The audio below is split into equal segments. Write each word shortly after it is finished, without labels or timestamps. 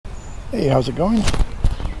Hey, how's it going?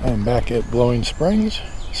 I'm back at Blowing Springs.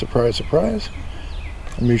 Surprise, surprise.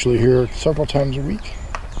 I'm usually here several times a week.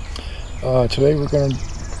 Today we're going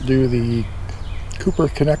to do the Cooper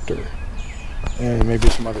Connector and maybe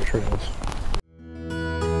some other trails.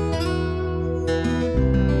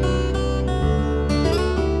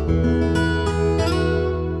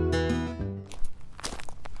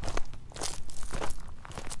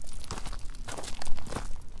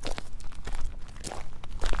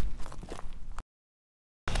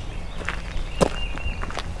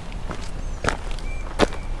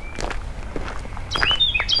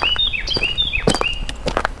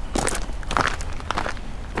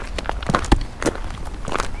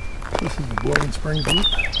 This is the Blowing Springs Loop.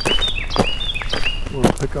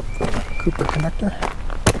 We'll pick up the Cooper Connector.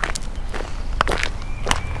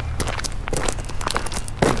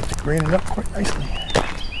 It's graining up quite nicely.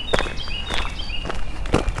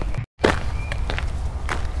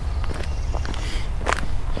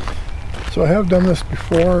 So I have done this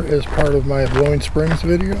before as part of my Blowing Springs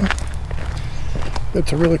video.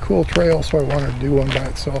 It's a really cool trail, so I wanted to do one by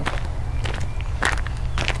itself.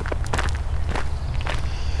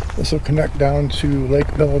 This will connect down to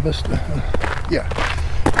Lake Bella Vista. Yeah,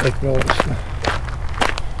 Lake Bella Vista.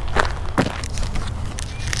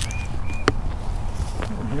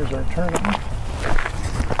 And here's our turn on.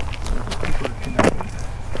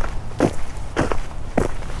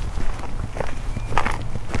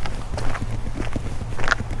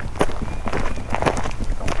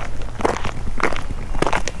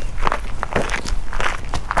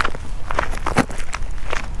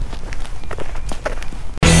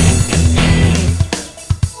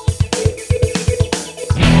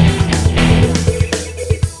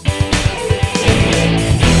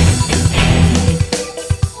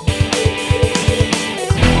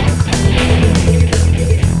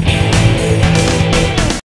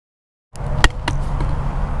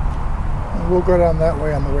 We'll go down that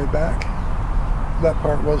way on the way back. That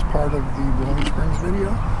part was part of the Blowing Springs video,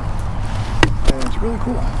 and it's really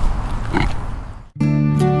cool.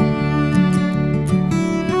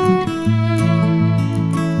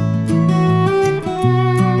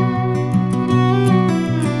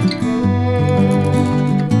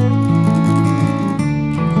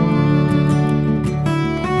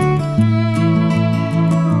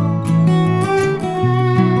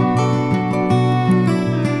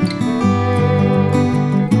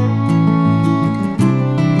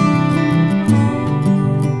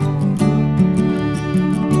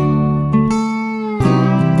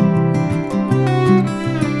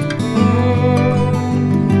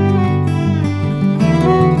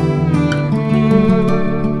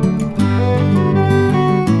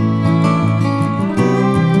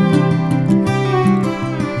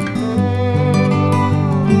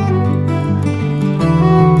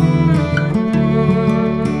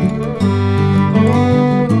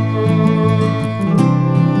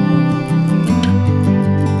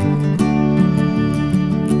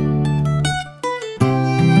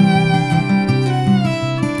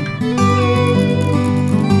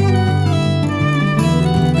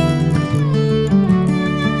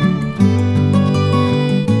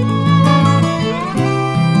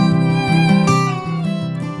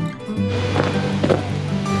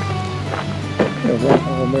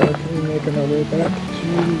 American, making our way back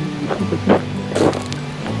to Cooper Connector.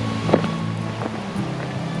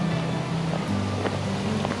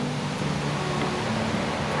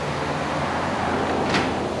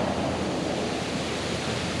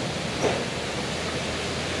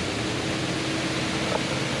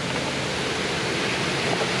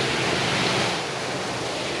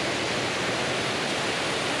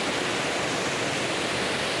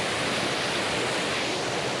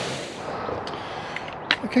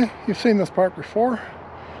 Okay, you've seen this part before,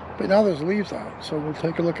 but now there's leaves out, so we'll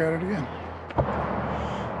take a look at it again.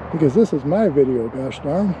 Because this is my video, gosh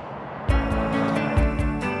darn.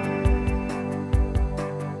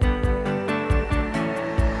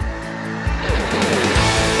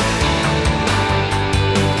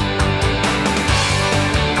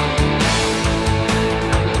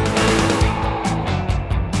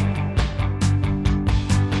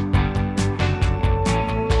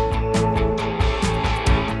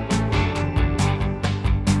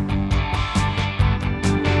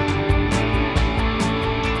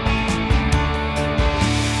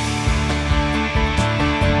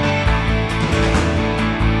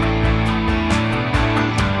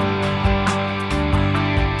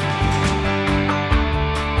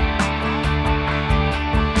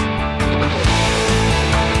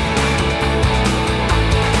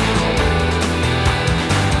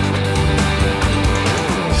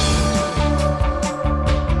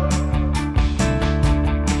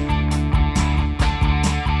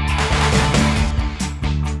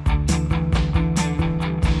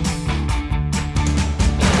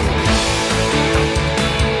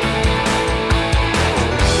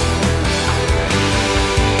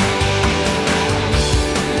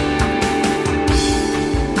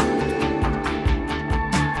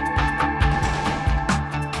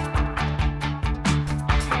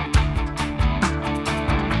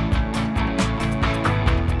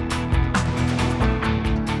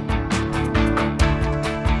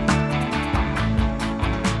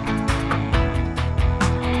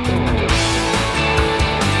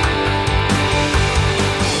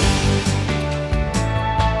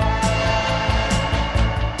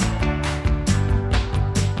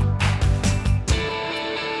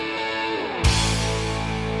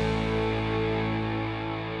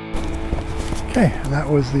 Okay, and that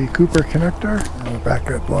was the Cooper connector. And we're back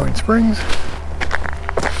at Blowing Springs.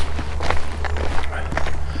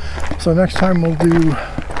 So next time we'll do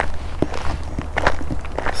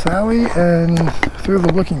Sally and Through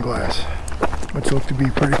the Looking Glass, which look to be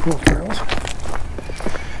pretty cool trails.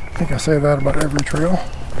 I think I say that about every trail,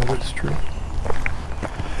 but it's true.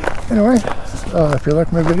 Anyway, if you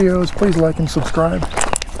like my videos, please like and subscribe.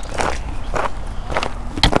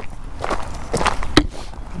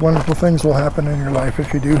 Wonderful things will happen in your life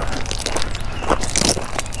if you do.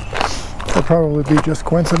 It'll probably be just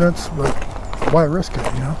coincidence, but why risk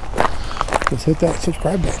it, you know? Just hit that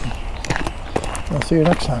subscribe button. I'll see you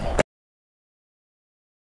next time.